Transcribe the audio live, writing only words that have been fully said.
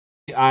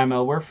I'm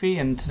Elwirfy,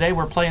 and today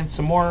we're playing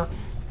some more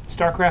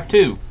StarCraft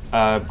 2.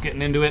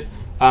 Getting into it.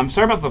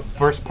 Sorry about the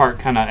first part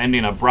kind of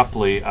ending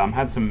abruptly.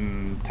 Had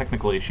some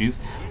technical issues.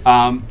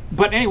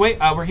 But anyway,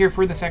 we're here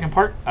for the second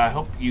part. I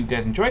hope you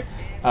guys enjoy.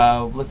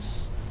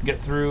 Let's get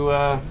through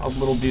all the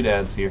little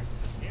doodads here.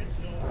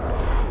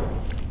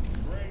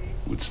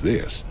 What's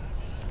this?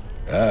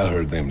 I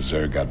heard them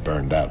Zerg got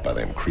burned out by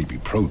them creepy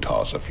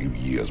Protoss a few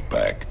years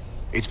back.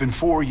 It's been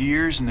 4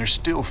 years and they're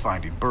still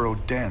finding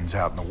burrowed dens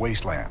out in the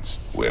wastelands.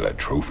 Well, a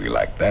trophy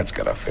like that's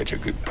gotta fetch a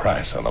good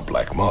price on the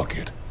black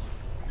market.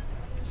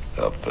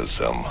 Up for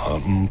some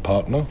hunting,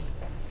 partner?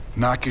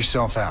 Knock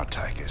yourself out,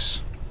 Tychus.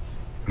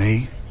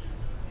 Me?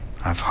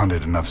 I've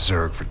hunted enough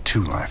Zerg for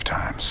 2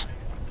 lifetimes.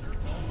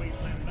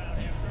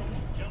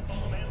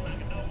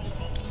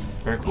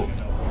 Very cool.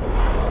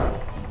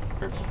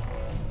 Very cool.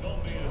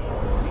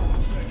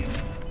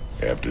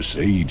 I have to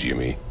say,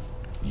 Jimmy,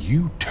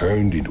 you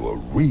turned into a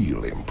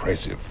real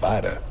impressive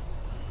fighter.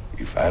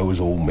 If I was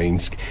old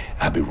Mainsk,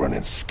 I'd be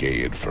running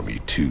scared from you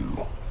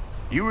too.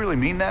 You really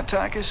mean that,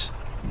 Tychus?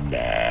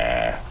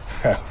 Nah,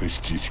 I was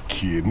just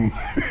kidding.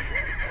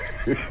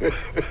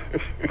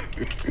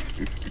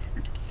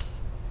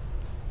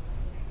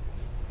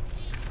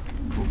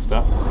 Cool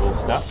stuff. Cool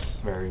stuff.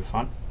 Very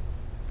fun.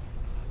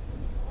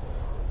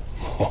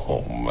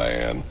 Oh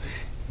man,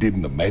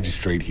 didn't the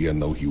magistrate here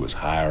know he was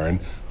hiring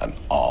an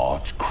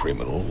arch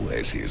criminal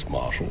as his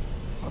marshal?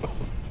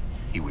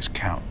 He was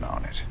counting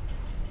on it.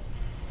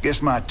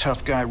 Guess my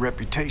tough guy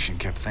reputation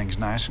kept things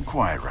nice and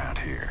quiet around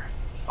here.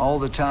 All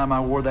the time I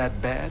wore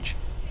that badge,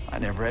 I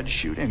never had to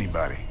shoot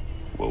anybody.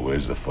 Well,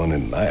 where's the fun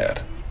in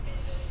that?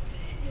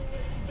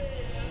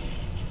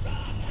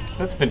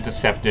 That's a bit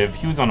deceptive.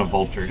 He was on a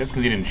vulture. Just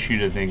because he didn't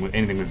shoot anything with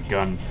his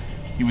gun,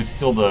 he was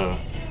still the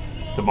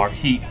mark.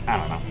 I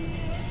don't know.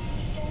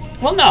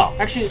 Well, no.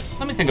 Actually,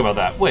 let me think about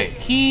that. Wait,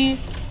 in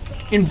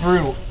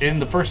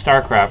the first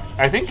StarCraft,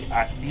 I think,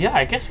 yeah,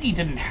 I guess he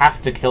didn't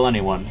have to kill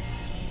anyone.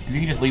 Because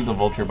you could just leave the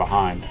vulture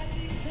behind.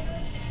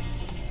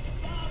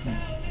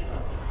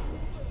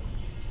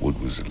 What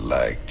was it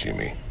like,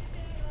 Jimmy?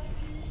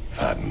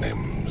 Fighting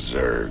them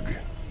Zerg?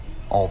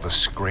 All the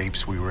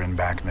scrapes we were in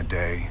back in the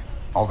day,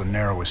 all the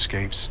narrow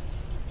escapes,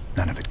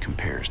 none of it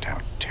compares to how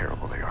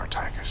terrible they are,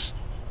 Tychus.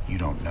 You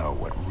don't know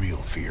what real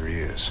fear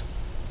is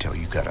until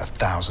you got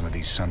 1,000 of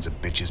these sons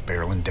of bitches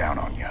barreling down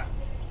on you.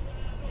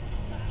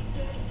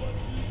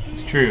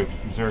 It's true.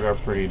 Zerg are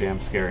pretty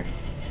damn scary.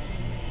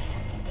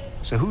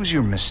 So who's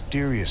your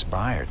mysterious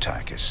buyer,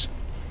 Tychus?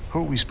 Who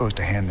are we supposed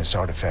to hand this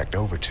artifact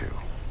over to?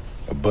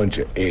 A bunch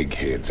of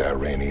eggheads I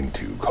ran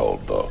into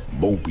called the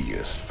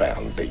Mobius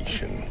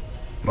Foundation.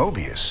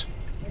 Mobius?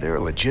 They're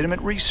a legitimate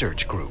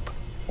research group.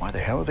 Why the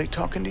hell are they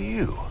talking to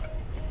you?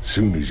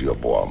 Soon as your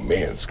boy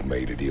Minsk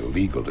made it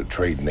illegal to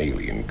trade in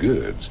alien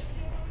goods,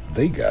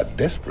 they got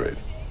desperate.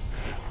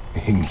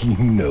 And you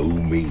know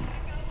me.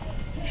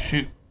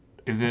 Shoot.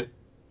 Is it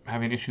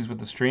having issues with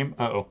the stream?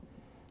 Uh-oh.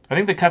 I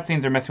think the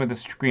cutscenes are messing with the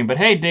stream, but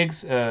hey,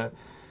 Diggs,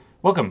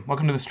 welcome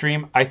to the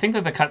stream. I think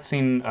that the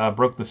cutscene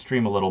broke the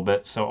stream a little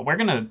bit, so we're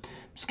gonna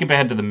skip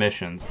ahead to the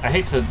missions. I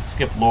hate to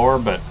skip lore,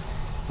 but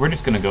we're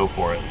just gonna go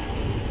for it.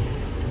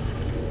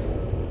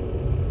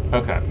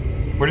 Okay,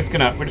 we're just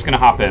gonna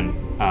hop in.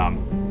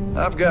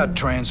 I've got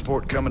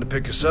transport coming to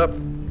pick us up.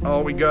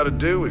 All we gotta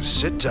do is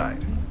sit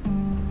tight.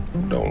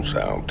 Don't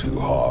sound too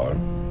hard.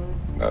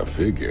 I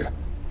figure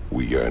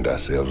we earned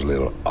ourselves a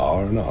little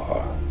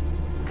R&R.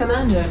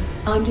 Commander,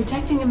 I'm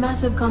detecting a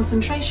massive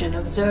concentration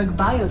of Zerg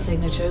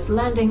biosignatures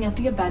landing at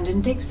the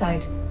abandoned dig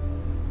site.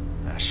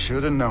 I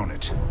should have known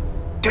it.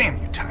 Damn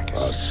you, I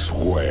Tychus.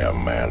 swear,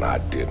 man, I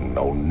didn't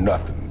know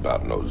nothing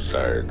about no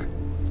Zerg.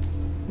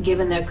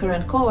 Given their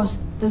current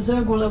course, the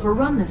Zerg will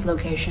overrun this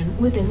location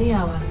within the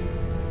hour.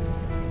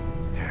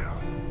 Hell,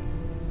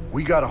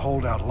 we gotta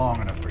hold out long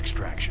enough for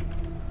extraction.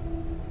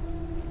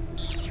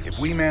 If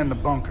we man the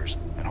bunkers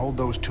and hold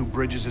those 2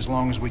 bridges as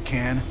long as we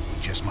can,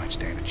 we just might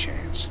stand a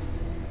chance.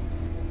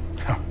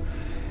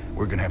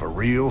 We're gonna have a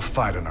real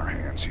fight on our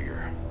hands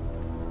here.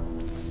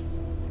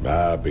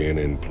 I've been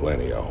in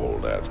plenty of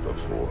holdouts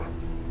before.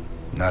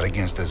 Not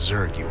against the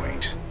Zerg, you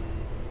ain't.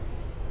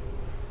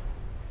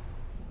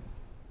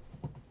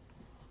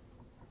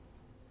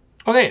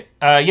 Okay,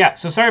 yeah,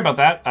 so sorry about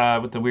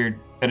that, with the weird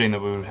editing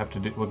that we're gonna have to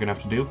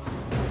do.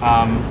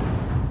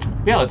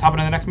 Yeah, let's hop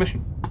into the next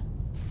mission.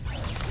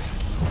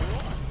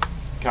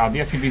 God, the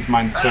SCV's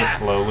mine so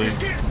slowly.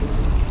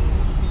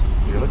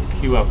 Yeah, let's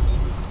queue up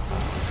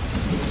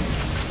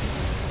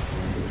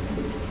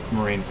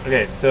Marines.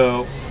 Okay,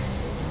 so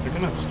they're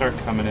gonna start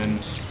coming in.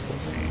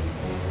 Let's see.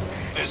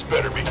 This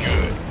better be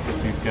good.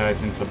 Get these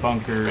guys into the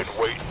bunkers.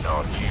 Been waiting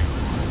on you.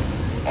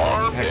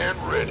 Armed and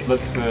ready.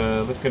 Let's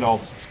get all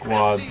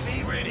squads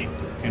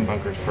in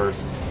bunkers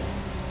first.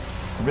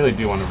 I really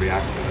do want a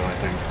reactor though, I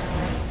think.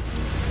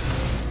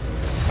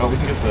 Oh, we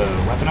can get the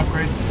weapon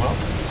upgrades as well.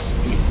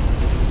 Sweet.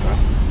 Okay.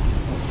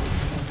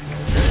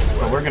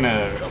 Well, we're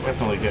gonna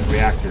definitely get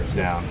reactors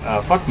down.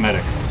 Fuck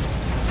medics.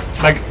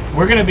 Like,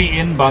 we're gonna be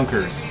in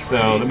bunkers,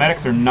 so the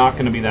medics are not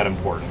gonna be that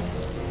important.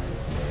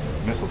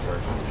 Missile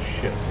turret. Oh,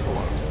 shit. Hold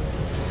on.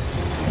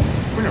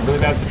 We're in a really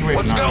bad situation.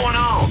 What's going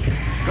on?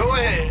 Go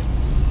ahead.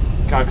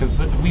 God, because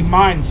we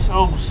mine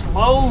so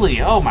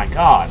slowly. Oh my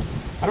god.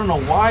 I don't know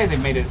why they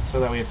made it so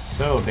that way it's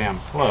so damn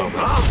slow,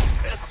 but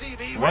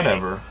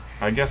whatever.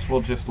 I guess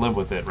we'll just live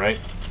with it, right?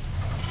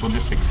 We'll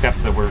just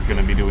accept that we're going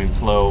to be doing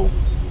slow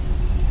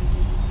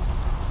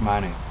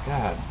mining.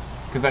 God.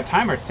 Because that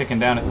timer's ticking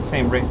down at the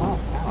same rate. Well,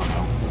 I don't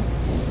know.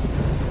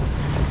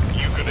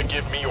 You gonna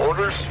give me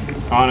orders?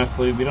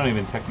 Honestly, we don't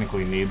even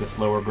technically need the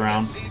slower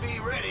ground.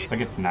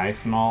 Like, it's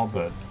nice and all,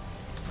 but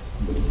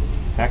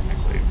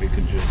technically we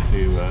could just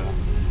do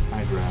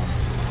high ground.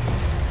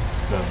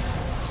 So.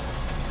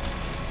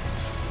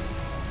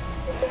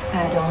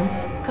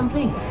 Add-on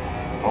complete.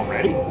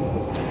 Already?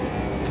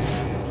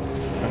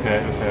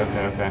 Okay.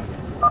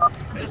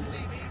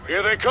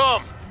 Here they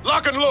come.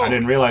 Lock and load. I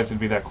didn't realize it'd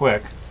be that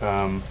quick.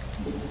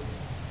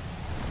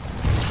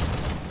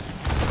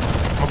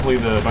 Hopefully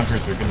the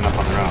bunkers are good enough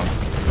on their own.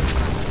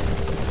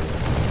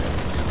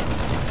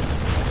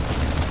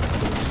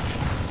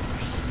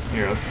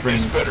 Here, let's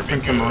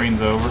bring some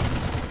Marines over.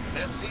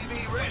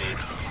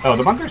 Oh,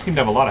 the bunkers seem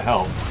to have a lot of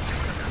health.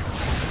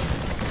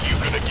 You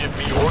gonna give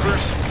me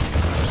orders?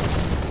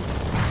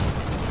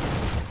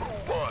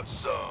 Who wants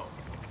some?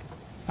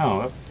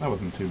 Oh, that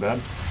wasn't too bad.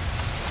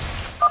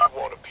 You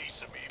want a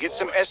piece of me? Get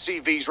some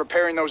SCVs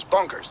repairing those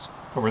bunkers.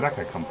 Oh, where'd that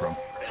guy come from?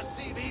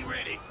 SCV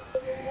ready.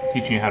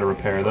 Teaching you how to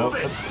repair, though.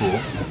 That's cool.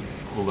 It's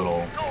a cool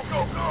little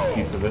Go.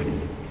 piece of it.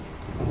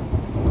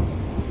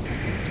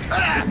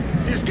 Ah!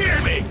 You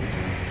scared me.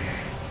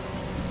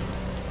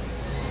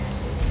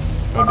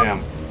 Oh,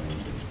 damn.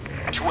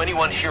 To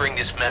anyone hearing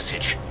this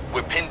message,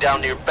 we're pinned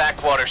down near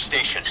Backwater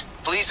Station.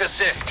 Please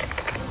assist.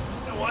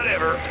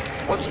 Whatever.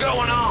 What's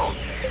going on?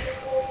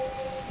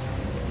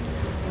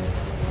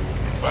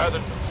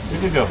 Father. We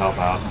could go help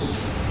out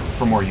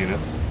for more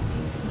units.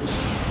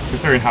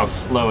 Considering how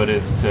slow it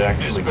is to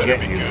actually This better get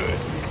be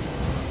units. good.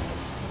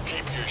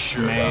 Keep your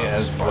shirt May on,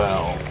 as Sparky.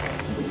 well.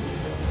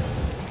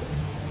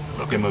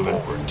 Let's get moving.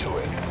 Forward to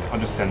it. I'll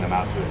just send them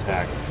out to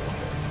attack.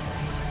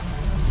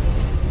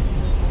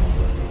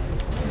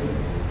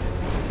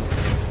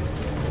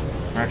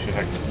 Or actually,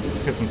 heck,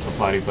 let's get some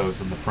supply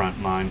depots in the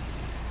front line.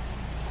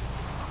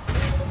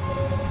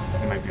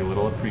 They might be a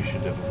little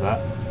appreciative of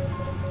that.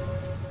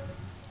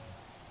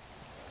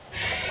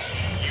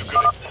 You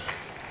gonna...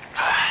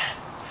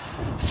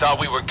 Thought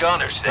we were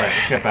gunners there. Alright,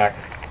 let's get back.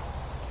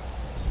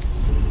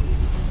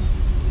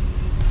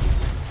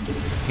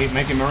 Keep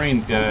making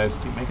Marines, guys.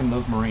 Keep making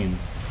those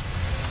Marines.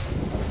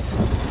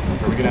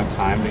 Are we gonna have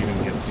time to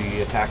even get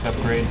the attack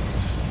upgrade?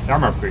 The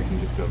armor upgrade can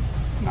just go,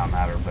 not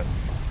matter, but...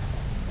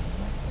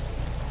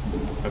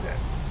 Okay.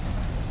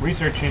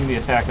 Researching the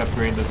attack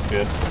upgrade, that's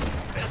good.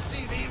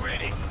 SCV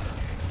ready.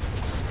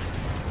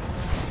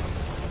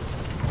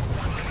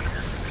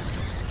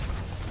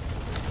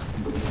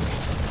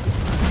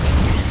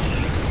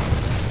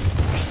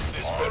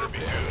 This better be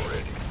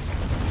good.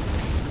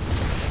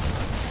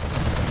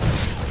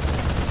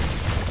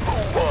 Who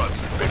wants?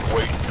 Been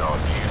waiting on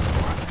you.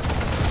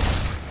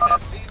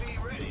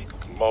 SCV ready.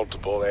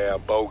 Multiple air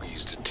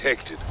bogeys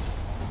detected.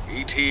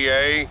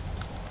 ETA,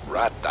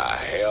 right the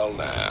hell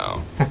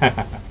now. Want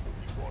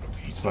a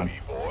piece Fun. of me,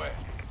 boy?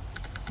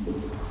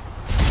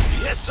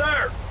 Yes,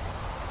 sir.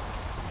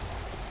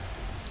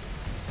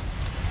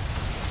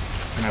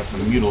 We're gonna have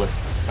some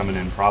mutalisks coming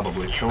in,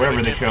 probably. So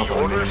wherever they show up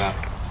on the map,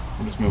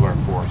 we'll just move our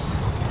force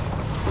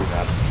through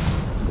that.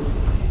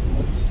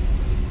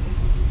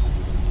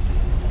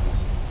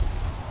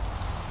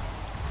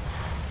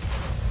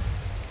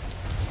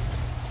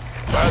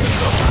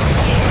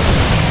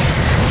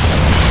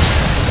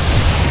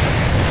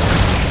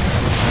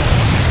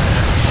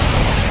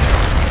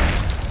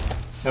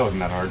 That wasn't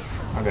that hard.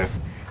 Okay.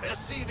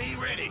 SCV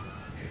ready.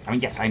 I mean,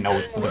 yes, I know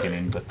it's the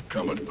beginning, but...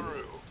 Coming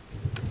through.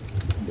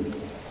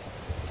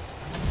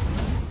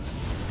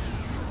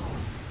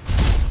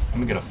 I'm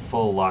gonna get a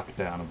full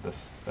lockdown of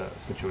this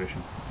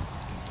situation.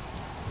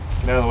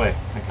 Get out of the way.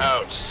 Thank you.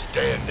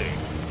 Outstanding.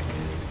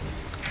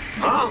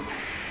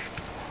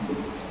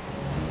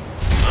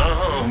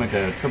 We'll make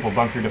a triple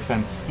bunker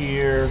defense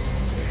here.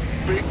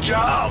 Big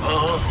job,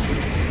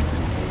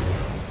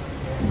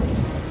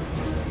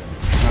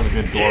 Have a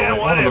good doorway. Yeah,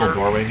 We'll have a little whatever.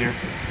 doorway here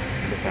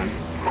to defend.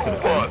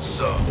 What's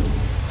some?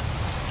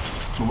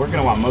 So we're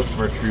gonna want most of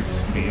our troops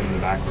to be in the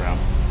background.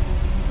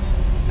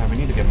 Now we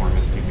need to get more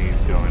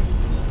SCVs going.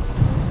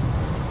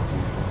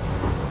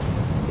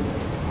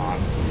 Come on.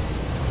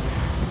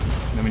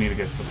 Then we need to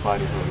get supply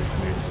depots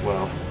made as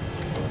well.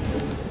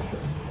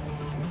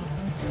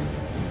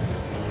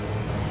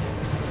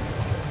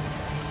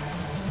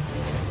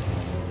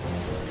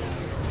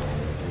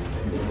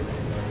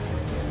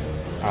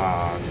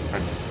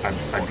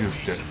 I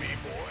goofed it.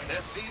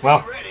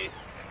 Well,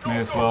 may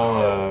as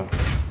well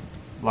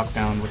lock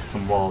down with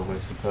some walls, I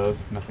suppose,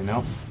 if nothing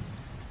else.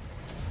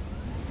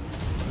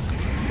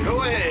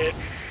 Go ahead.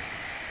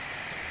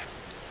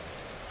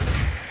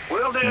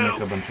 Will And make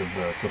do. a bunch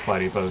of supply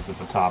depots at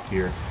the top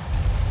here.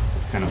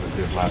 It's kind of a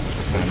good last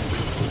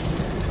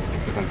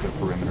defense. defensive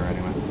perimeter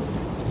anyway.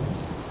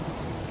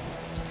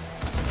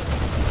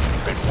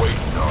 Been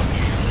waiting on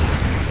you.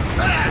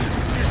 Ah!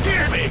 You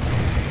scared me!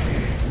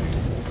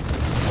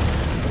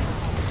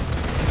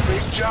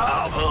 Big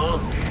job, huh?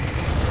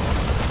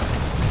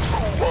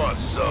 Who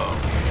wants some?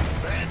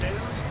 Bad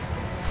news?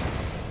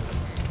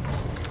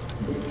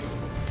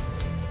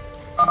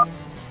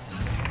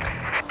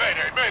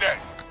 Mayday, mayday!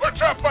 We're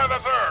trapped by the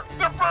Zerg!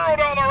 They're burrowed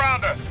all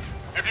around us!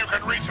 If you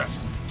can reach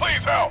us,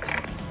 please help!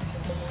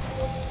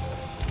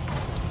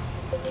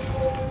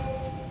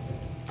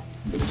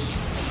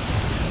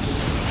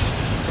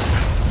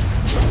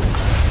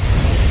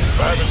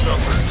 By the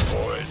numbers,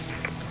 boys.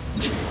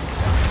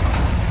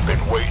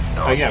 Been waiting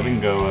on Oh yeah, we can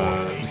go,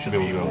 we should be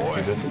able to go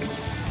do this.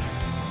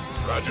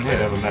 Roger Yeah,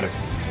 have a medic.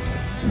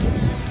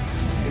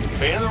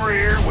 In the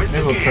rear with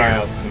Maybe the we'll try gear.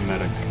 out some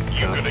medic You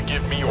stuff. gonna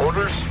give me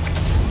orders?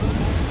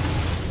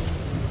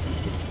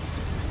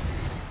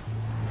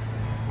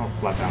 I'll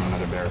slap down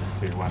another barracks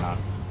too, why not?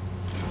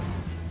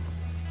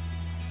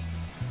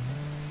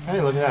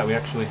 Hey, look at that, we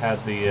actually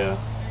had the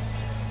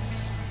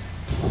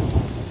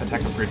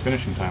attack upgrade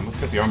finishing time. Let's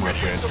get the armor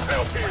upgrade. Some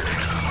help here.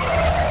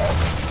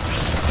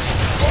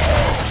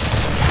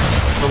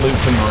 We'll lose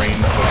some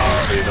marines, but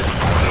honestly it doesn't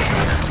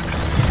matter.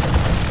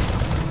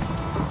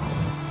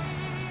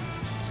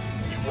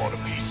 You want a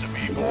piece of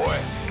me, boy?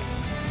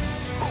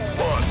 Who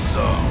wants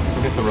some?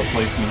 We'll get the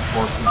replacement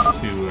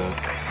forces to,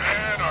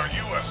 Man, are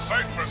you a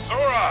sight for sore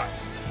eyes?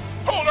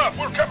 Hold up,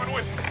 we're coming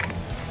with you.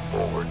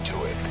 Forward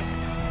to it.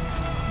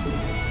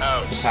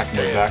 attack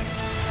move back.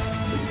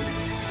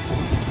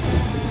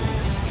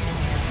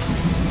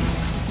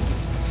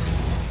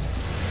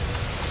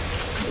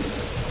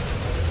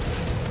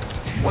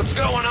 What's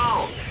going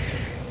on?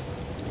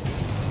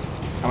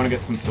 I want to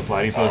get some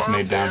supply depots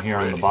made down here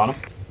on the bottom.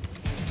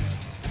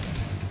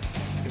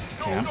 If we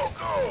Go, can. go,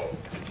 go!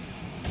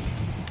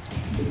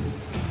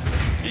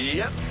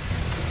 Yep.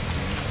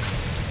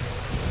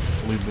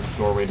 Leave this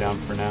doorway down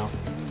for now.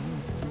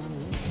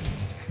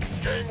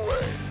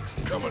 Gangway,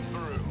 coming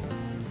through.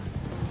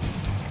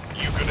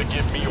 You gonna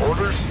give me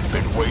orders?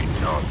 Been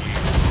waiting on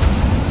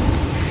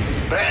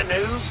you. Bad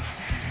news?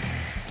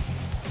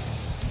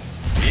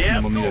 And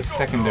Yep. we'll need a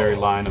secondary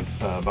line of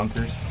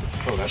bunkers.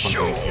 Oh, that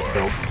bunker needs to get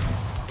built.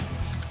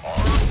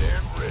 Armed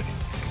and ready.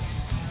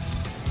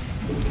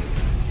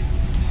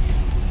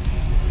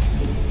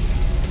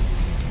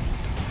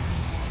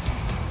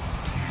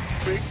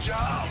 Big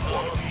job,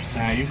 one piece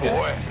Nah, you of me,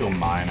 boy. can kill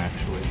mine,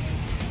 actually.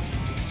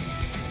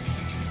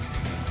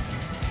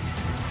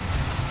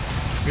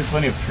 We have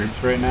plenty of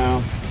troops right now,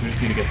 so we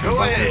just need to get some Go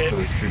bunkers ahead. for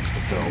those troops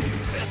to fill.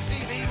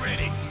 SCV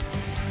ready.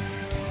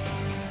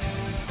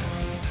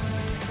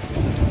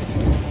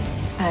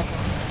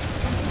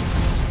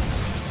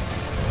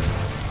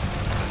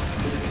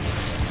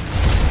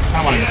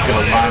 I want to just get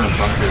a line of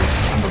bunkers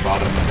on the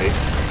bottom of the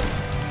base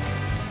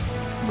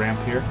ramp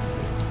here.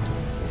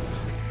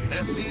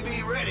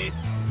 SCV ready.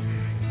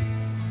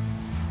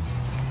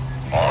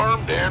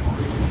 Armed and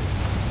ready.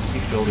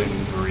 Keep building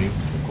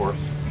marines, of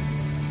course.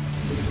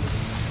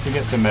 We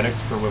get some medics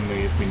for when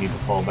if we need to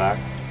fall back.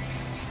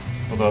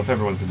 Although if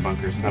everyone's in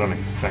bunkers, I don't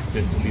expect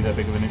it to be that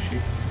big of an issue.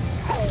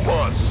 Who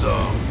wants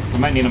some? We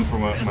might need them for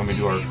when we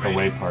do our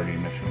away party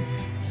missions.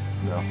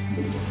 So,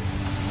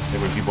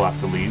 when people have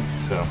to leave,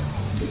 so.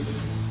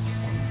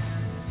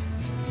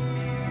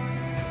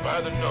 By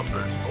the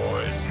numbers,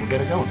 boys. We'll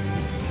get it going.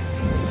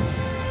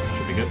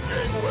 Should be good.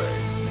 Gangway,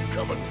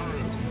 coming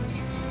through.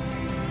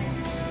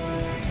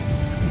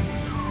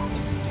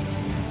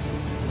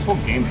 This whole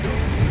game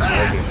feels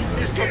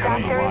sluggish. I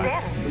don't know why.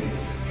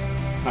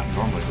 It's not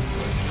normally this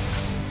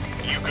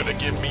way. You gonna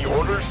give me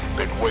orders?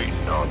 Been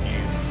waiting on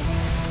you.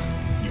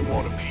 You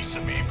want a piece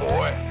of me,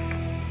 boy?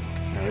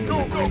 Yeah, we're gonna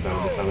make marines out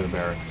of this other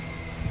barracks.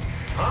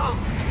 Huh?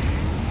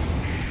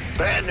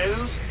 Bad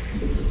news?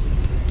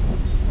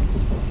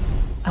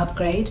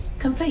 Upgrade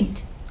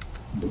complete.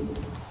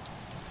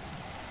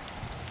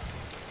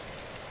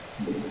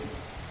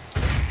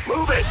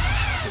 Move it!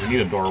 So we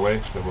need a doorway,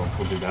 so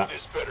we'll do that.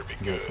 This better be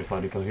Get a good.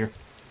 supply depot here.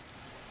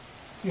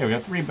 Yeah, we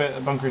got 3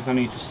 bunkers on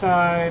each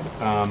side.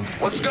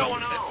 What's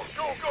going on?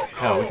 Go, go, go!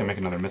 Hell, we can make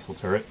another missile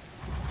turret.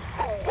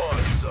 Who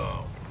wants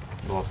some?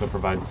 It'll also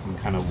provide some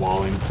kind of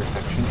walling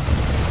protection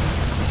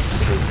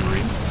for those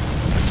marines.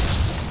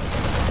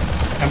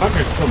 And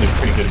bunkers still do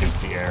pretty good against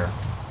the air.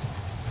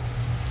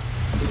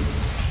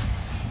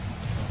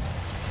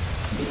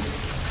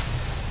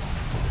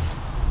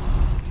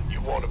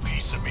 You want a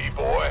piece of me,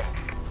 boy?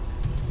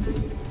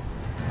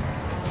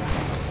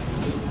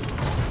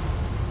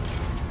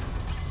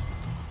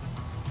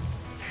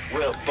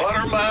 Well,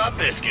 butter my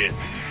biscuit.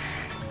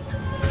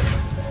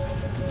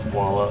 Let's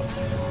wall up,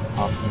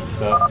 pop some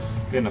stuff.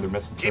 Get another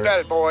missile Keep turret. at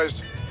it,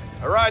 boys.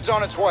 The ride's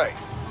on its way.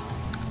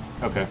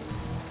 Okay.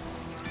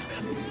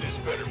 This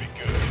better be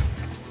good.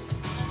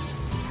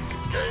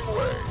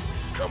 Gangway,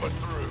 coming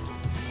through.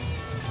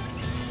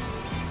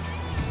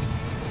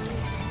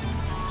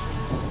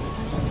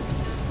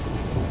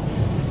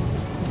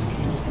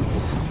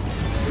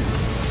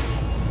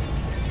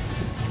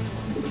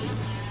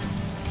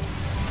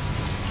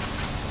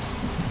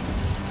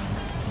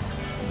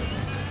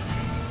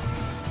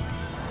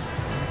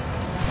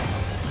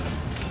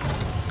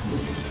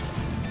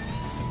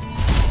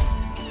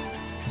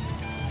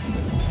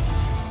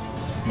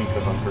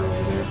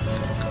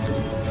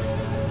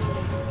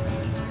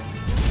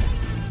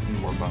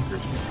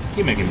 bunkers.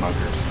 Keep making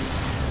bunkers.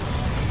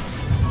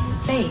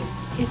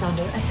 Base is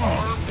under attack.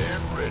 Armed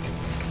and ready.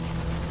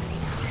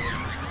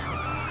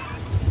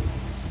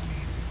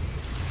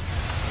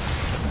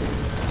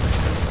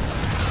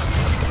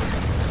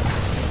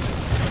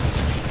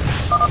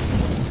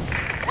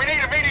 We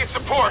need immediate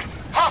support.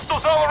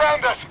 Hostiles all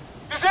around us.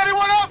 Is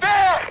anyone out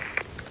there?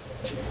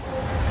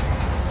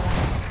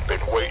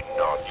 Been waiting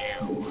on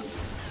you.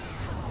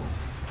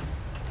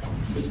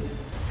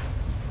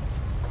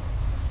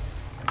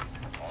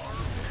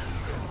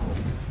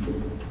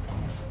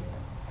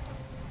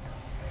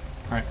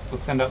 Alright,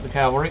 let's send out the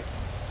cavalry.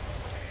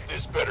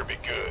 This better be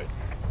good.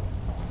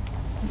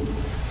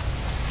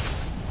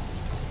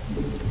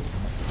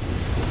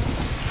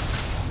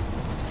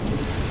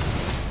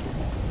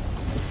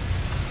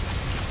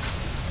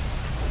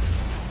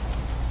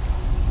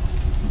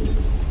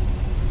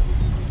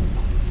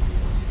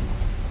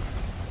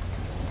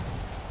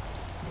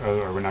 Oh,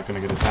 are we not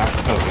going to get attacked?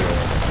 Oh, there.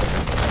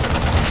 Okay.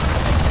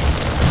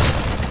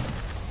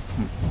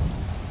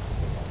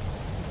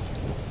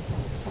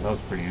 Well, that was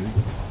pretty easy.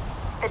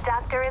 The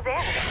doctor is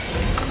in.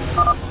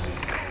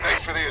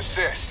 Thanks for the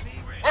assist.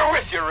 We're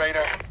with you,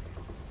 Raider.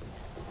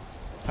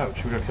 Oh,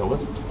 should we go kill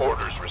this?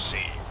 Orders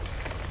received.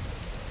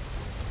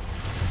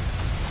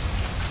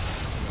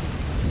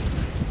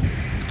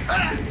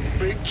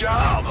 Big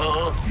job,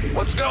 huh?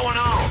 What's going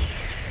on?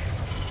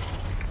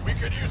 We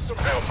could use some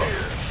help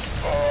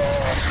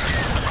here.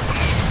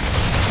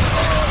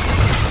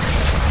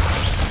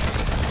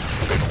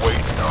 Been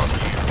waiting on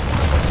you.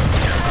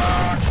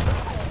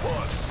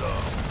 What's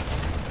up?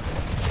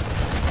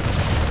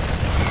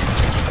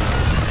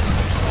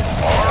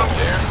 Armed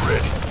and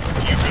ready.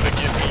 You gonna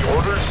give me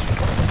orders?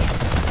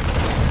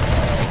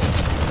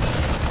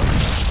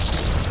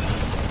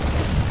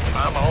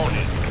 I'm on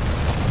it.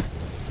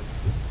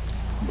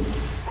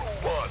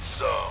 Who wants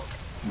some?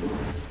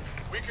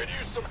 We could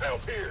use some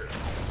help here.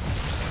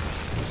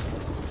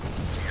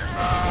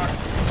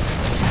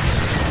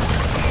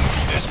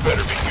 This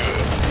better be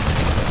good.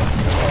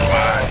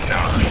 Why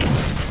not?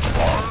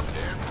 Armed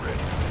and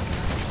ready.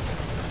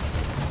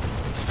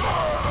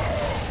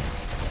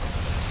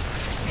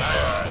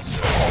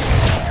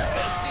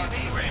 SUV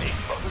ready.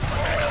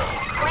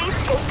 Please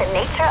state the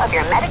nature of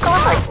your medical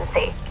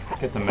emergency.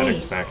 Get the medics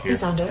Base back here.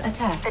 is under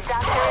attack. The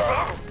doctor is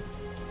in.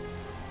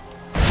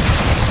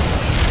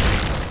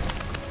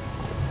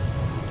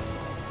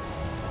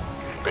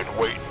 Been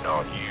waiting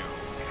on you.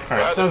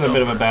 Alright, so that was a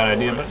bit of a bad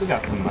idea, but we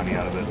got some money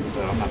out of it,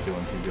 so I'm not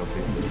feeling too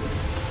guilty.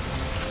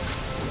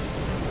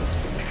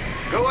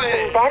 Go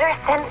ahead. Better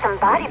send some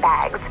body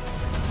bags.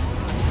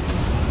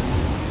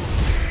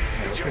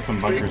 Yeah, let's get some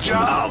bunkers in this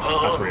job,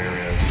 huh? upper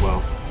area as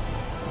well.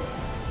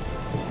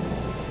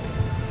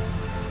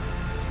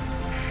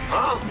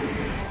 Huh?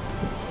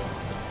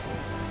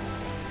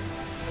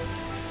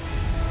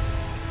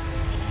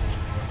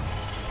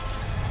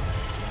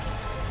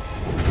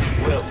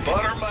 Well,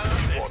 butter my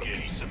Want a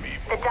biscuit. piece of me?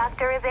 The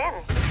doctor is in.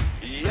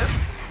 Yep.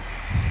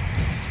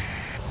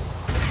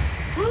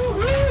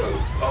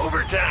 Woo-hoo!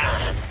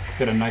 Overtime.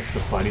 Get a nice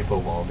supply depot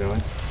wall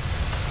going.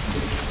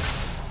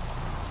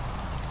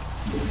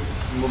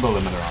 We'll build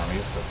another army,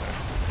 it's okay.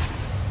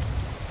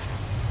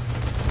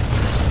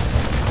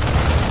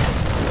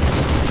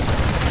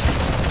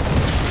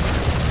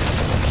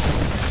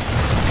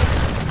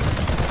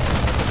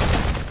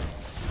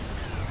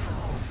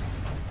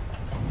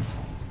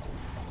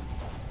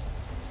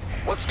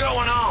 What's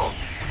going on?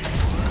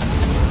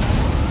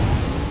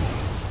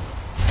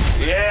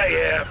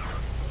 Yeah.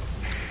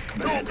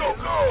 Go, go,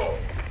 go!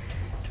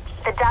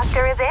 The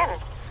doctor is in.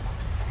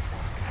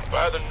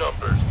 By the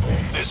numbers,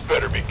 this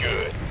better be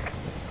good.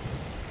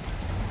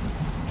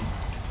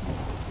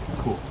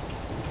 Cool.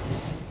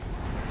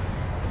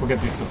 We'll get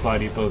these supply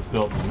depots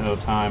built in no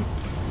time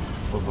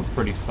with a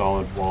pretty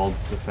solid walled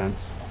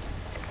defense.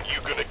 You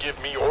gonna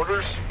give me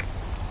orders?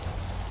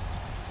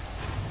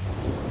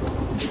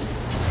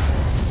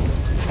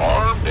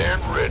 Armed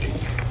and ready.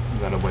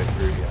 Is that a way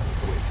through? Yeah,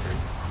 it's a way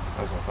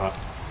through. As I thought.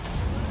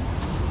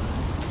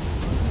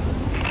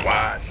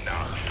 Why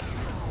not?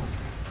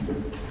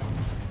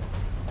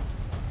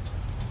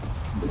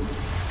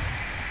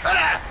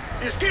 Ah!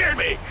 You scared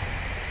me.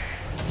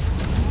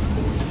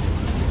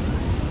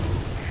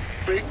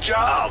 Big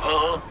job,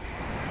 huh?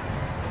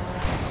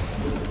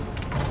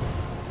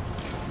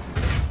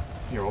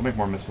 Here, we'll make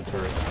more missile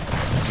turrets.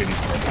 Get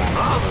these more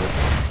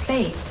points.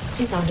 Base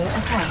is under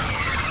attack.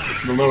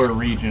 The lower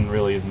region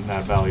really isn't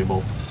that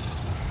valuable.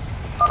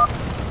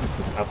 It's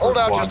this upper Hold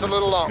out quadrant just a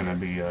little that's longer. going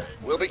to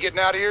be We'll be getting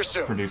out of here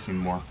soon. producing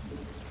more.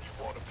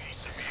 Want a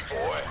piece of me,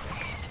 boy?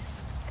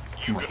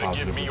 You more gonna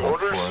give positive me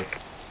results orders? for us.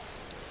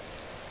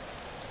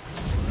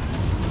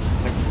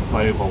 I think the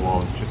supply depot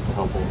wall is just to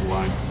help hold the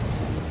line.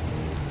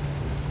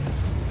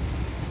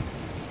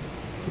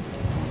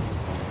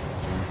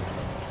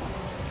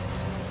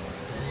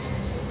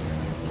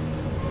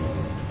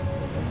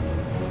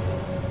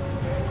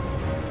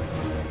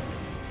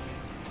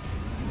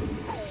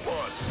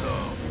 What's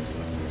up?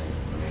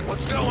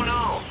 What's going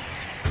on?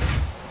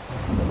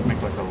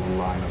 Make like a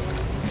line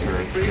of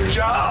turrets Big here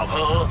job,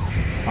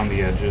 huh? on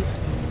the edges.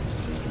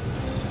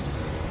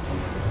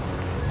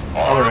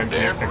 Other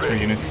extra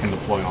units can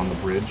deploy on the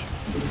bridge.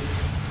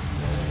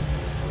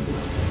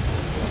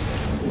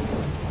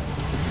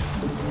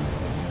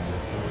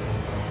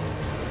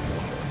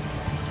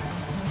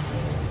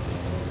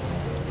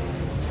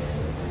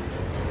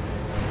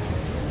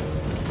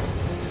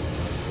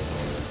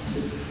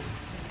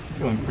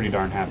 Feeling pretty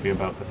darn happy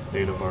about the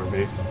state of our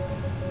base.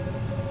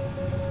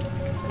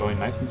 It's going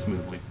nice and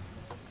smoothly.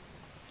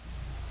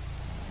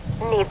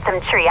 Need some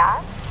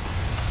triage?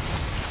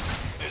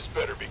 This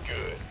better be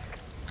good.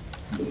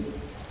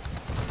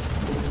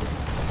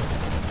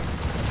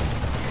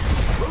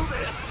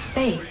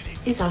 Base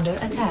is under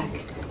attack.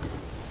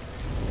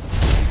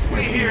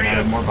 We even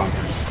added more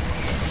bunkers.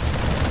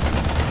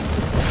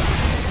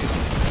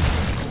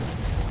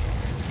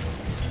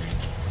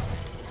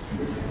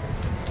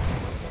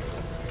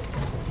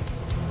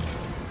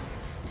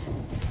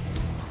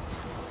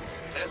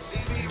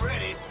 SCV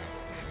ready.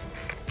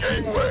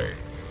 Gangway,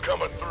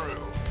 coming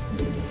through.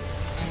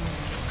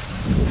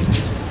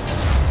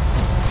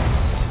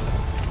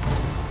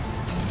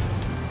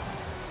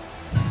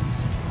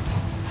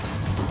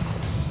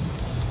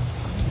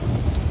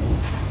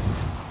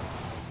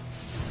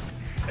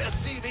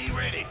 SCV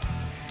ready.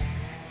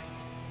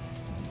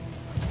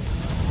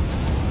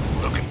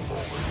 Looking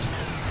forward.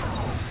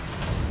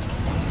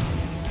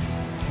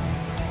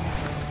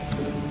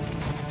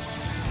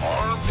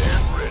 Armed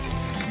and ready.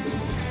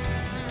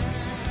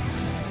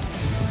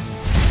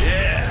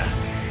 Yeah.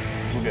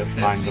 We'll get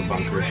lines of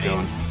bunkers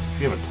going.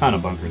 We have a ton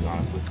of bunkers,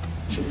 honestly.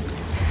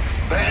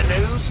 Bad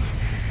news.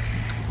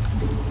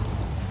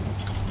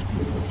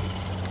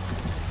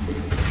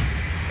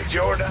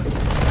 Jordan.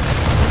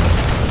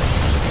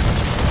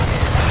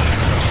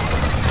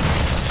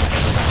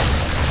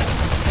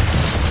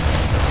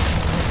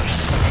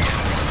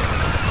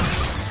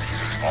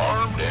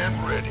 Armed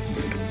and ready.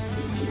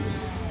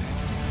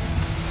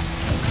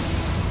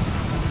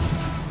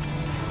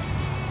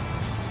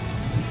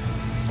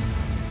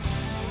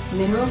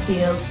 Mineral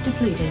field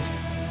depleted.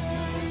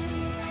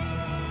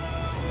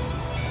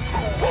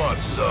 Who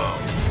wants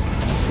some?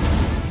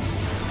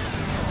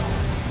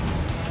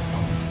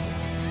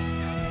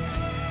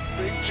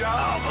 Big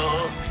job,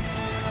 huh?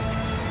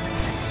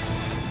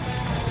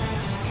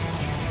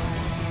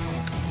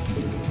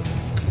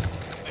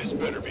 This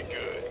better be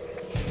good.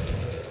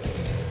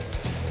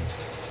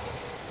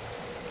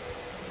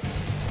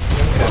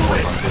 Got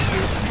more bunkers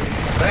here.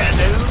 Bad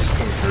news.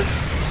 Bunkers,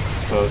 I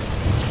suppose.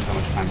 How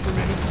much time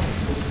remaining?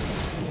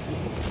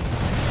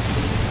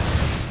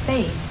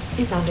 Base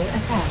is under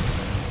attack.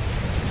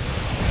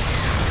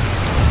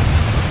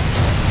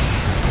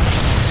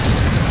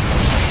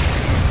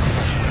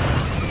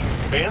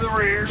 In the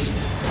rear.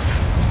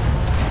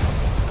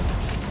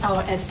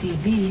 Our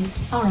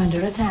SCVs are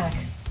under attack.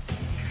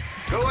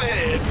 Go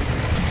ahead.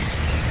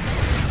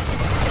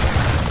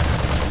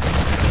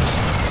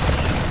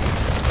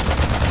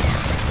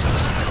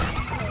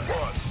 Who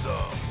wants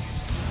some?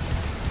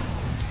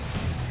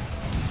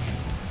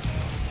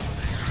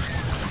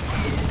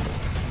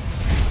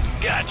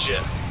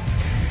 Gotcha.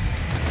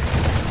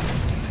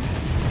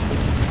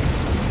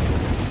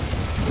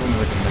 Only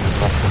like a minute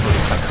left before the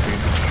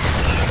cutscene.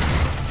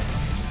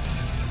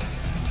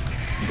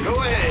 Go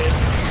ahead.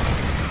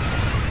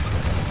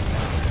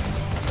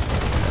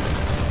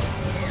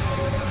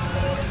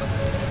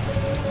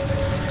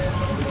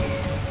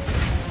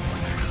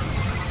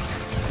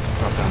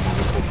 Drop down one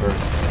full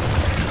turret.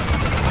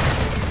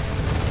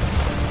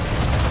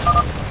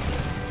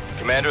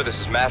 Commander, this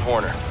is Matt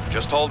Horner.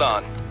 Just hold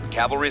on.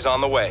 Cavalry's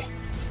on the way.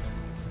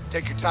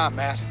 Take your time,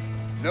 Matt.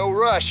 No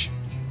rush.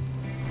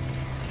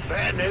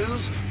 Bad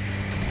news.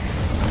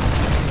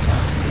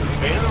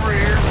 In the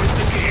rear with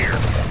the gear.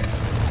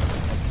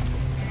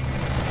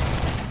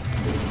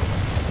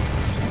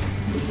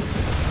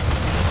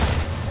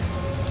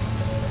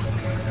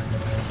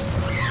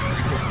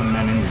 Get some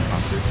men in your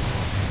bunker.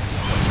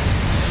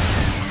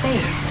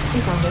 Base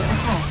is under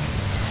attack.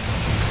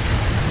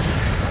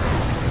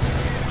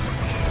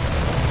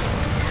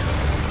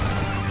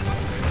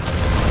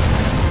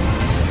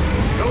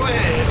 Go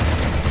ahead.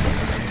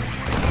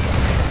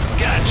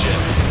 Gotcha.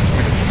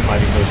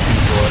 Fighting those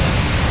people up.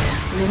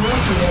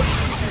 Mineral field.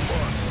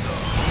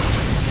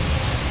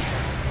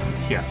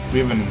 Yeah, we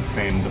have an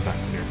insane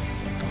defense here.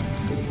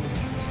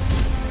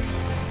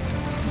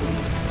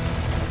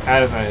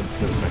 As I had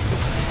suspected.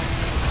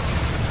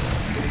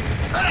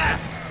 Ah!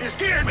 You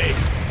scared me.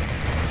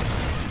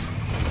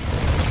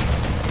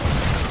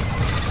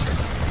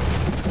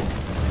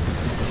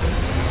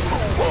 Who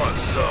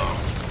wants some?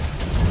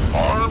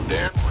 Armed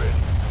and ready.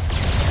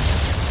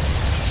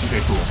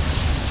 Okay, cool.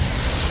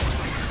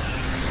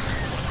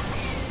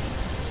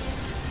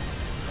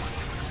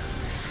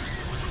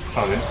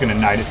 Oh, they're just gonna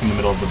knight us in the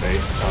middle of the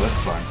base. Oh,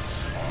 that's fine.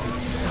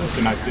 At least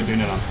they're not doing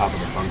it on top of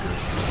the bunkers.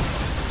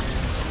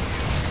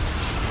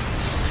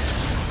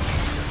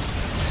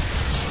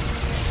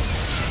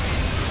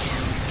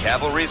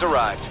 Cavalry's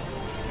arrived.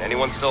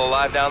 Anyone still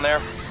alive down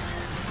there?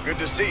 Good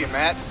to see you,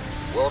 Matt.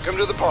 Welcome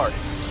to the party.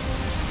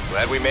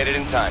 Glad we made it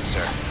in time, sir.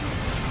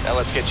 Now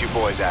let's get you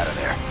boys out of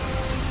there.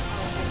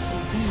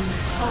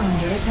 SCVs are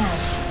under attack.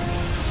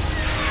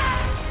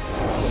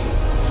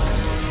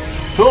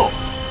 Cool.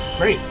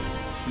 Great.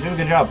 You did a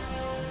good job.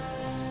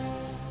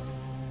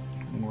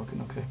 I'm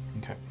working okay.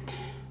 Okay.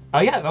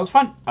 Yeah, that was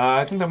fun.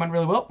 I think that went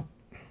really well.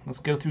 Let's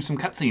go through some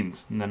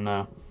cutscenes, and then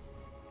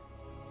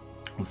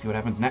we'll see what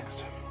happens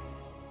next.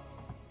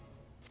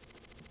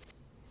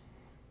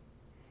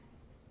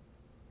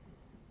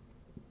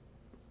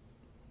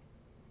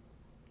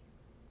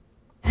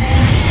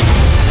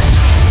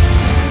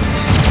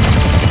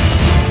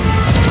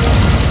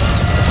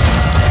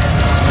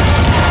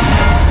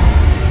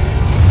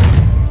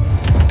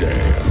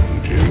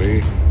 Damn,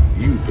 Jimmy.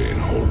 You've been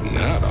holding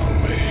out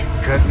on me.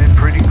 Cutting it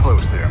pretty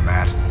close there,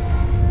 Matt.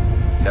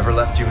 Never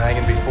left you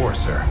hanging before,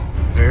 sir.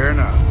 Fair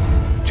enough.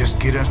 Just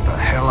get us the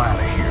hell out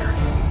of here.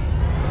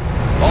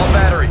 All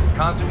batteries,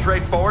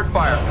 concentrate forward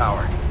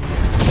firepower.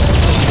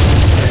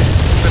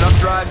 Spin up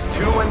drives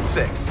 2 and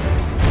 6.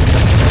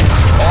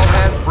 All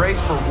hands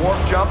brace for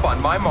warp jump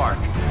on my mark.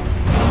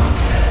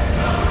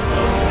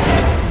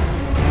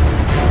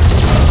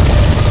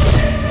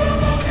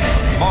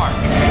 Mark.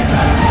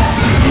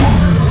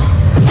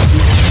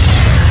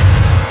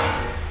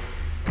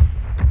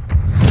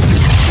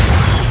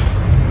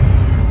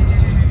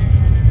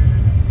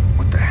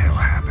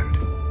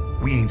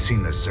 We ain't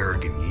seen the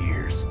Zerg in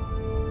years.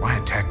 Why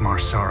attack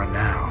Marsara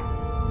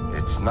now?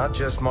 It's not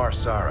just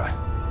Marsara.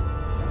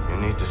 You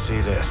need to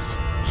see this.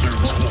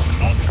 Zerg's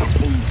launched a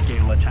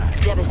full-scale attack.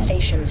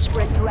 Devastation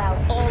spread throughout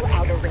all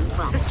Outer Rim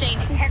fronts.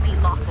 Sustained heavy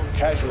losses.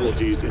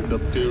 Casualties in the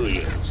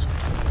billions.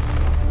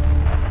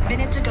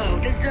 Minutes ago,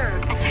 the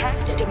Zerg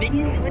attacked a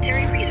Dominion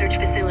military research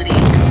facility.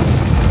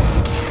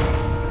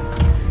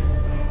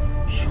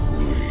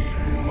 Sweet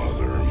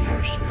mother of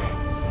mercy.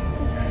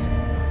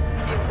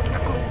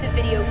 Exclusive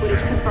video footage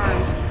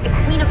confirms the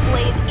Queen of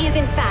Blaze is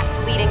in fact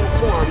leading the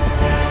swarm.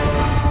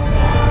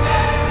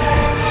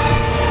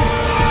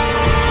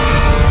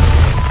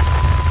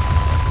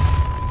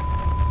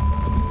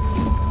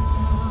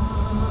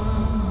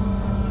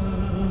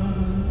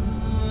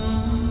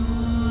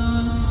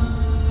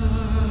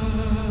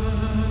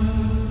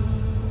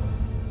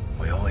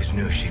 We always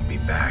knew she'd be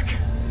back.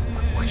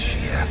 But what's she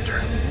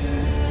after?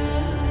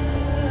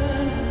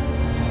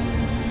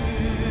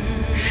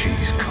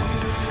 She's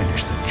come to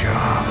finish the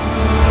job.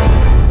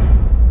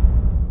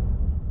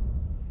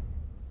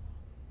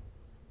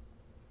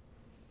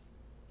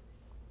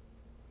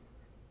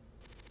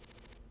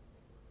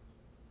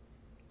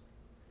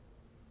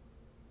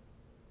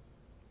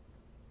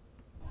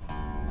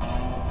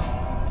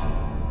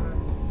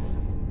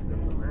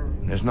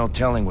 There's no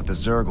telling what the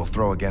Zerg will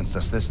throw against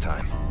us this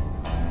time.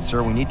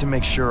 Sir, we need to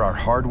make sure our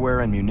hardware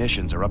and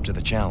munitions are up to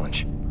the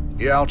challenge.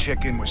 Yeah, I'll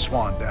check in with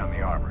Swan down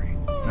the armory.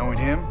 Knowing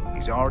him,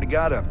 he's already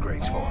got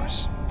upgrades for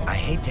us. I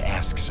hate to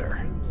ask,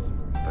 sir,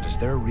 but is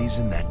there a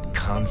reason that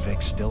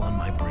convict's still on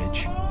my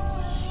bridge?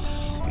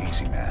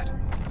 Easy, Matt.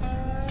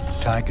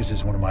 Tychus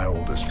is one of my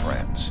oldest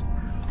friends.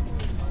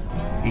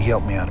 He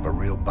helped me out of a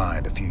real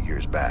bind a few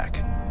years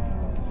back.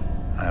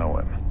 I owe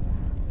him.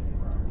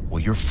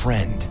 Well, your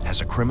friend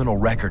has a criminal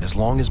record as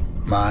long as...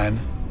 Mine?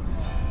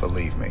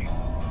 Believe me,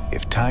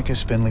 if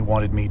Tychus Finley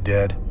wanted me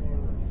dead,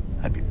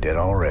 I'd be dead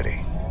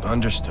already.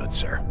 Understood,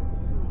 sir.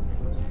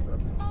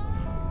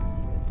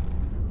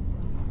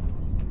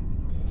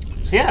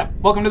 So yeah,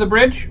 welcome to the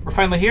bridge. We're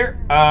finally here.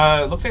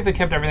 Looks like they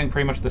kept everything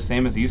pretty much the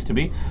same as it used to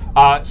be.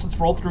 So let's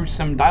roll through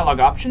some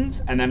dialogue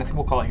options, and then I think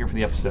we'll call it here for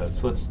the episode.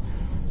 So let's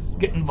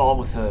get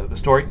involved with the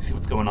story, see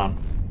what's going on.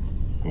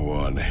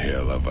 One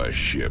hell of a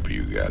ship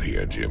you got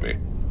here, Jimmy.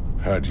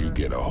 How'd you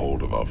get a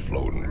hold of a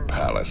floating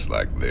palace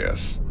like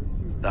this?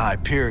 The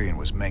Hyperion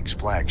was Meng's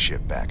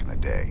flagship back in the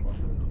day.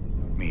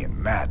 Me and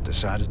Matt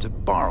decided to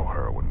borrow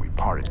her when we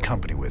parted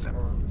company with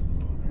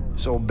him.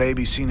 This old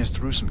baby's seen us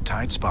through some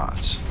tight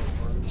spots.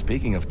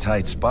 Speaking of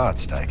tight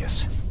spots,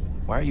 Tychus,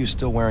 why are you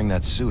still wearing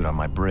that suit on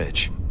my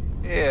bridge?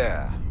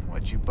 Yeah,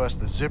 what, you bust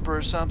the zipper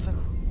or something?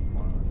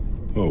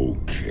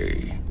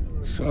 Okay,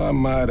 so I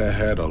might have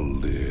had a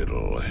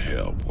little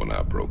help when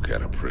I broke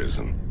out of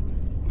prison.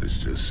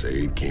 Let's just say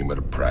it came at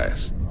a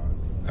price.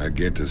 I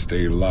get to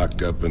stay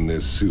locked up in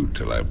this suit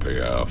till I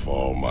pay off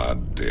all my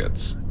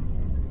debts.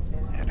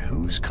 And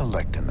who's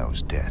collecting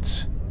those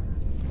debts?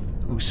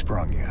 Who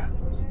sprung you?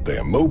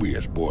 They're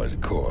Mobius boys,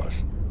 of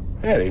course.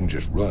 I didn't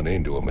just run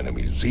into them in a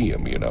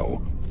museum, you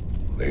know.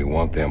 They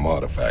want them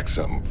artifacts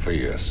something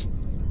fierce.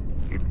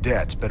 Your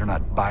debts better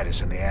not bite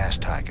us in the ass,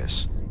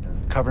 Tychus.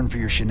 Covering for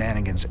your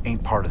shenanigans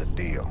ain't part of the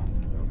deal.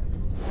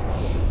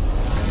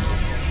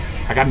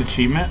 I got an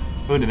achievement.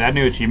 Oh, did they add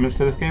new achievements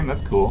to this game?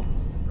 That's cool.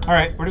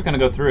 Alright, we're just gonna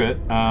go through it.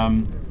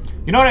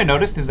 You know what I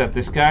noticed is that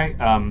this guy,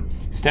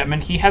 Stetman,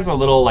 he has a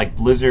little, like,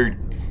 Blizzard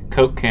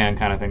Coke can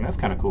kind of thing. That's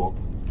kind of cool.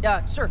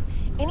 Sir,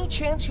 any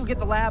chance you'll get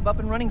the lab up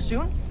and running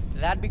soon?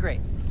 That'd be great.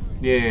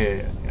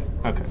 Yeah.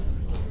 Okay.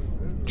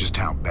 Just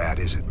how bad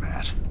is it,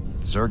 Matt?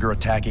 Zerg are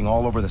attacking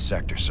all over the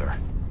sector, sir.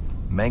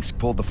 Manx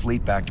pulled the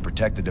fleet back to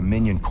protect the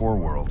Dominion core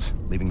worlds,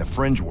 leaving the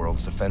fringe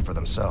worlds to fend for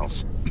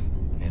themselves.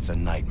 It's a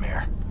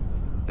nightmare.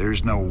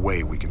 There's no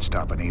way we can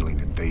stop an alien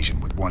invasion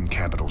with one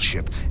capital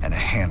ship and a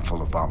handful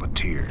of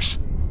volunteers.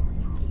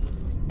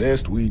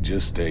 Best we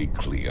just stay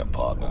clear,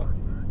 partner.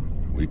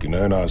 We can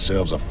earn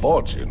ourselves a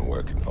fortune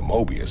working for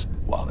Mobius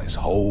while this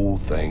whole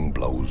thing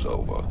blows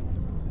over.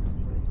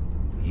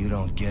 You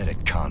don't get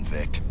it,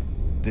 convict.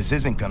 This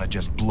isn't gonna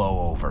just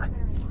blow over.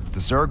 The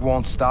Zerg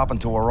won't stop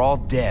until we're all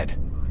dead.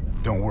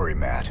 Don't worry,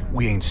 Matt.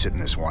 We ain't sitting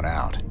this one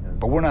out.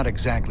 But we're not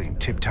exactly in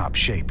tip-top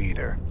shape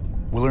either.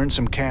 We'll earn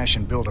some cash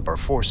and build up our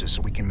forces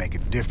so we can make a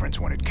difference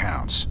when it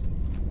counts.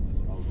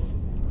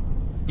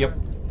 Yep.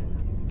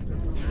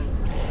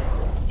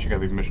 Check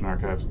out these mission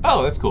archives.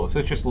 Oh, that's cool. So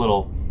it's just a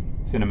little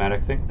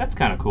cinematic thing. That's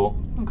kind of cool.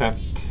 Okay.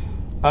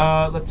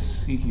 Let's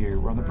see here.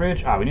 We're on the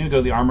bridge. We need to go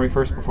to the armory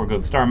first before we go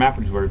to the star map,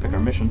 which is where we pick our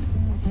missions.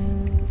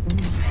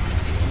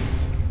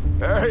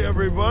 Hey,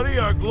 everybody.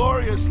 Our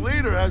glorious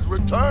leader has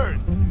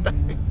returned.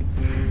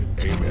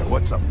 Hey, man.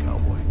 What's up,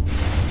 cowboy?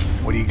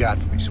 What do you got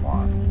for me,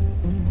 Swan?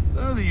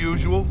 The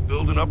usual.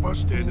 Building up our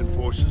standard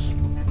forces.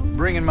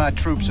 Bringing my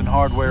troops and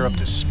hardware up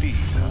to speed,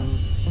 huh?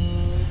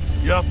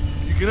 Yup.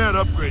 You can add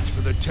upgrades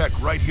for their tech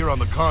right here on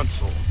the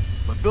console.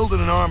 But building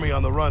an army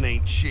on the run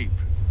ain't cheap.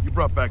 You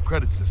brought back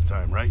credits this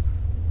time, right?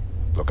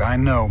 Look, I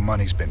know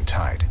money's been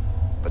tight,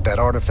 but that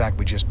artifact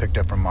we just picked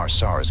up from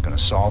Marsar is gonna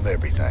solve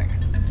everything.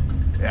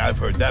 Yeah, I've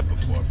heard that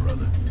before,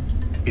 brother.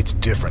 It's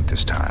different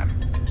this time.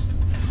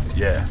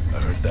 Yeah, I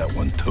heard that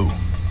one too.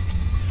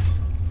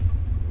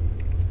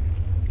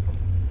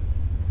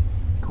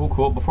 Cool,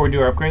 cool. Before we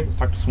do our upgrade, let's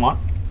talk to Swan.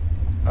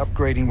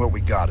 Upgrading what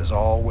we got is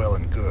all well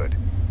and good,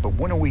 but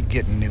when are we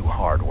getting new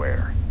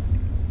hardware?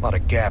 A lot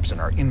of gaps in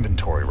our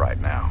inventory right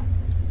now.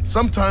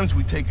 Sometimes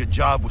we take a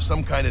job with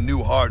some kind of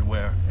new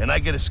hardware, and I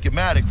get a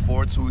schematic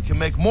for it so we can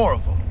make more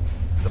of them.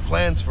 The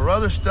plans for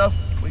other stuff,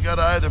 we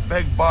gotta either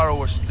beg, borrow,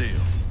 or steal.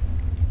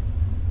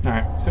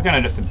 Alright, so kind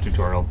of just a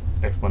tutorial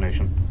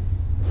explanation.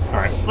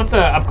 Alright, let's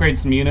upgrade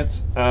some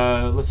units.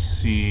 Let's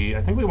see.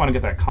 I think we want to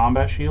get that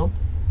combat shield.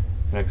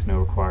 Next, no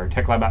required.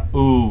 Tech lab.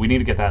 Ooh, we need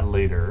to get that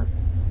later.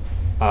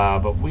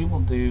 But we will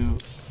do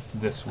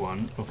this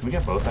one. Oh, can we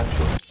get both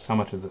actually? How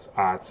much is this?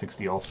 It's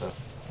 60 also.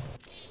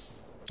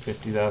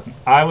 50,000.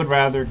 I would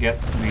rather get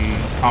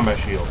the combat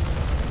shield.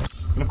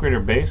 Can upgrade our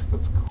base.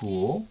 That's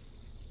cool.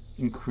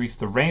 Increase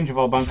the range of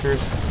all bunkers.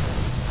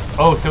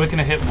 Oh, so we can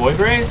hit void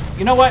rays?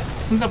 You know what?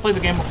 Since I played the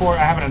game before, I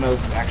happen to know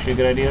this is actually a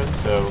good idea.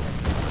 So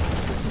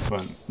what's this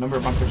one? Number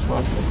of bunker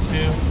slots.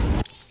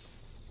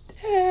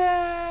 2.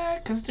 Yeah,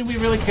 because do we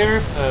really care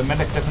if the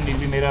medic doesn't need to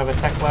be made out of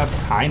a tech lab?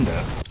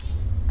 Kinda.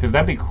 Because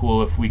that'd be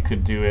cool if we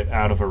could do it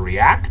out of a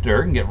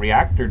reactor and get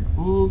reactored.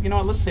 Ooh, you know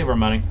what? Let's save our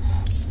money.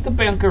 The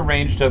bunker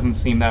range doesn't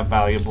seem that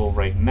valuable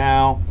right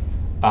now.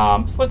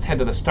 So let's head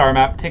to the star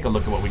map, take a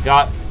look at what we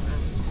got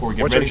before we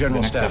get ready for the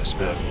next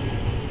episode.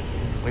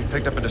 We've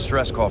picked up a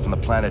distress call from the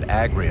planet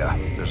Agria.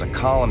 There's a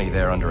colony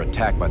there under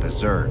attack by the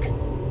Zerg.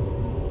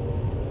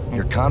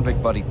 Your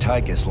convict buddy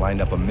Tychus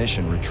lined up a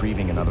mission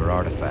retrieving another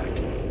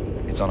artifact.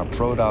 It's on a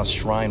Protoss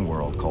shrine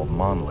world called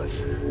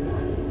Monolith.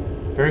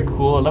 Very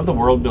cool. I love the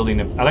world building.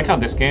 I like how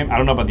this game, I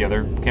don't know about the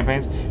other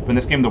campaigns, but in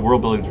this game the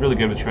world building is really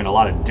good with showing a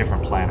lot of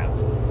different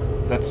planets.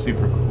 That's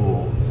super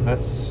cool. So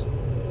that's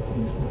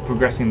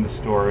progressing the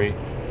story.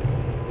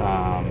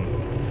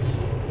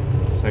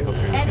 Cycle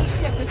through. Any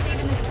ship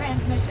receiving this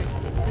transmission.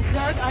 The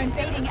Zerg are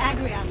invading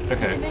Agria.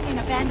 Okay. The Dominion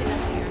abandoned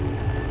us here.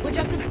 We're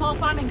just a small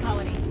farming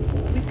colony.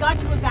 We've got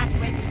to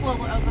evacuate before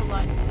we're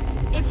overrun.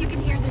 If you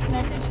can hear this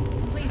message,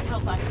 please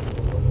help us.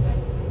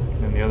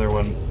 And the other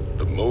one.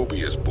 The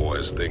Mobius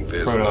boys think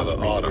there's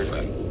another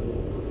artifact.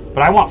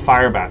 But I want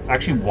fire bats. I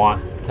actually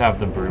want to have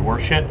the Brood War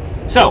shit.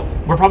 So,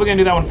 we're probably going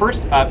to do that one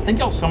first. Thank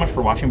you all so much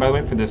for watching, by the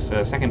way, for this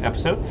second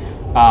episode.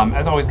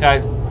 As always,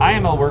 guys, I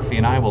am Elwirfy,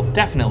 and I will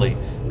definitely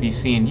be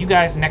seeing you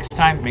guys next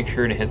time. Make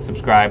sure to hit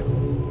subscribe.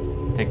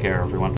 Take care, everyone.